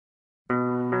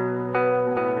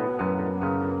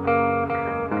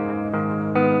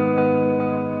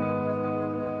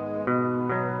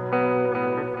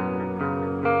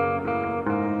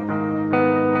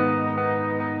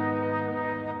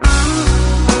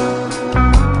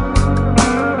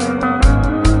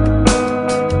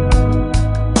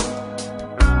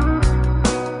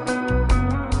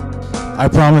I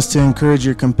promise to encourage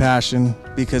your compassion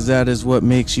because that is what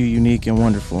makes you unique and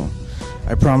wonderful.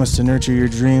 I promise to nurture your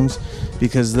dreams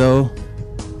because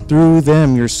through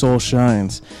them your soul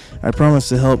shines. I promise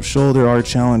to help shoulder our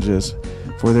challenges,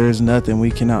 for there is nothing we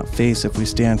cannot face if we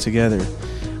stand together.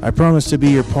 I promise to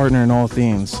be your partner in all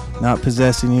things, not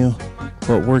possessing you,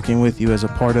 but working with you as a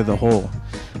part of the whole.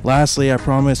 Lastly, I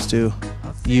promise to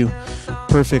you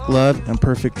perfect love and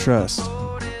perfect trust.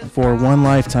 For one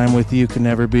lifetime with you can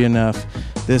never be enough.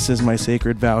 This is my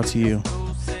sacred vow to you,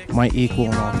 my equal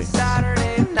in all things.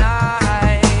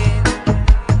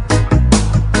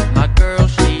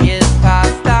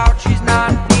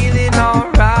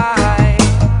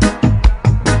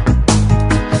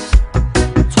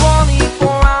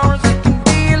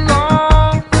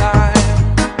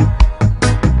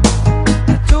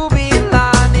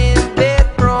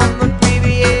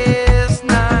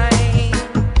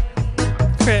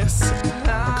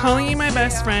 Calling you my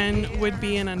best friend would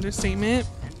be an understatement.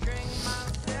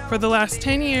 For the last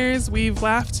 10 years, we've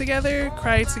laughed together,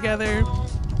 cried together,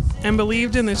 and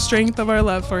believed in the strength of our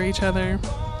love for each other.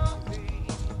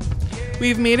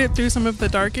 We've made it through some of the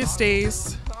darkest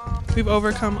days. We've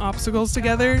overcome obstacles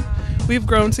together. We've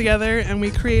grown together, and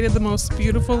we created the most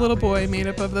beautiful little boy made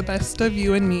up of the best of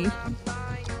you and me.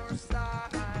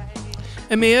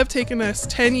 It may have taken us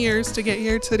 10 years to get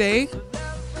here today,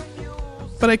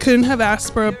 but I couldn't have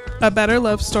asked for a better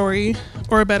love story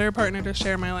or a better partner to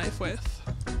share my life with.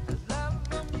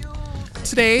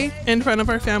 Today, in front of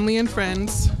our family and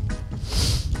friends,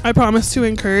 I promise to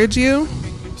encourage you,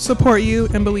 support you,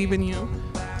 and believe in you,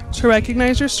 to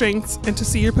recognize your strengths and to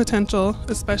see your potential,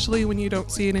 especially when you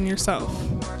don't see it in yourself.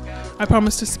 I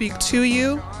promise to speak to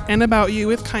you and about you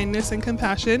with kindness and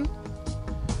compassion.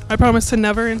 I promise to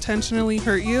never intentionally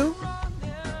hurt you.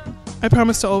 I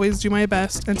promise to always do my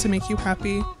best and to make you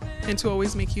happy and to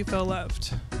always make you feel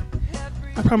loved.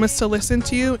 I promise to listen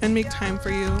to you and make time for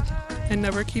you and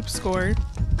never keep score.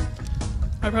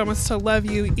 I promise to love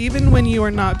you even when you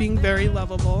are not being very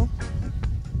lovable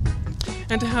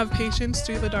and to have patience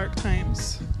through the dark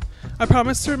times. I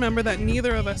promise to remember that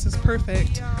neither of us is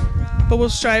perfect, but will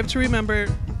strive to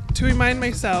remind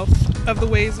myself of the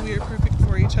ways we are perfect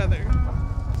for each other.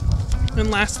 And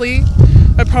lastly,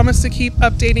 I promise to keep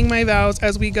updating my vows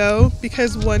as we go,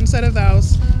 because one set of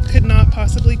vows could not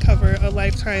possibly cover a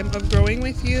lifetime of growing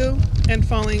with you and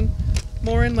falling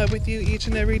more in love with you each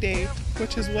and every day,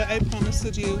 which is what I promise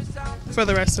to do for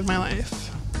the rest of my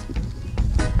life.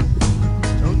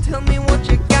 Don't tell me what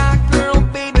you got, girl,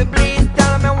 baby, please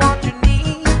tell me what you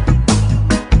need.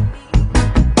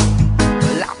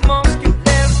 Well, I must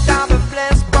confess, I'm a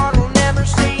blessed, but I'll never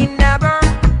say never.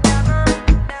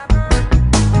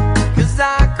 Cause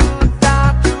I could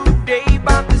die today,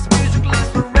 but this music lives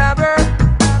forever.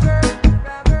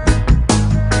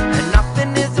 And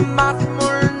nothing is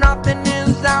impossible, nothing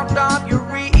is out of your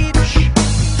reach.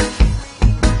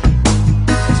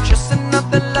 It's just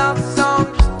another life.